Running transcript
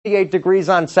58 degrees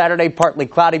on Saturday, partly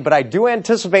cloudy, but I do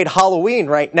anticipate Halloween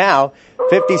right now.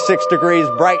 56 degrees,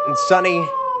 bright and sunny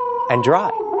and dry.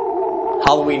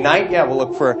 Halloween night, yeah, we'll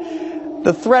look for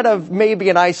the threat of maybe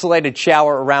an isolated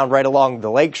shower around right along the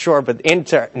lakeshore, but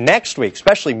into next week,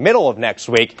 especially middle of next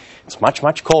week, it's much,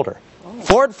 much colder.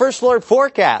 Ford First Alert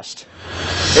forecast.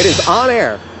 It is on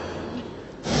air,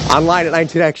 online at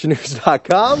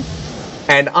 19actionnews.com,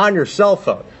 and on your cell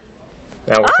phone.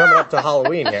 Now, we're coming up to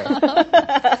Halloween here.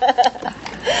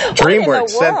 DreamWorks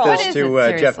sent this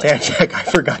to Jeff Tanchak. I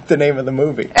forgot the name of the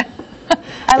movie.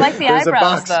 I like the There's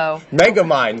eyebrows, a box. though.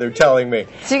 Megamind, they're telling me.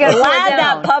 So you got glad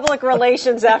that public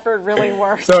relations effort really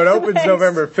worked. So it opens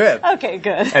November 5th. Okay,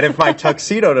 good. And if my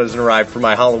tuxedo doesn't arrive for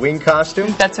my Halloween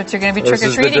costume, that's what you're going to be this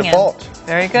is the trick-or-treating in. default.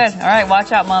 Very good. All right,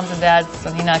 watch out, moms and dads,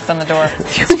 when he knocks on the door.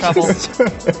 It's trouble.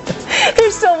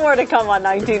 There's still more to come on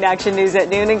 19 Action News at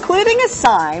noon, including a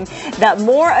sign that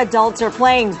more adults are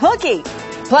playing hooky.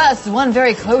 Plus, one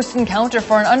very close encounter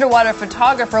for an underwater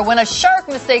photographer when a shark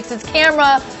mistakes its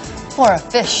camera for a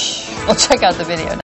fish. We'll check out the video now.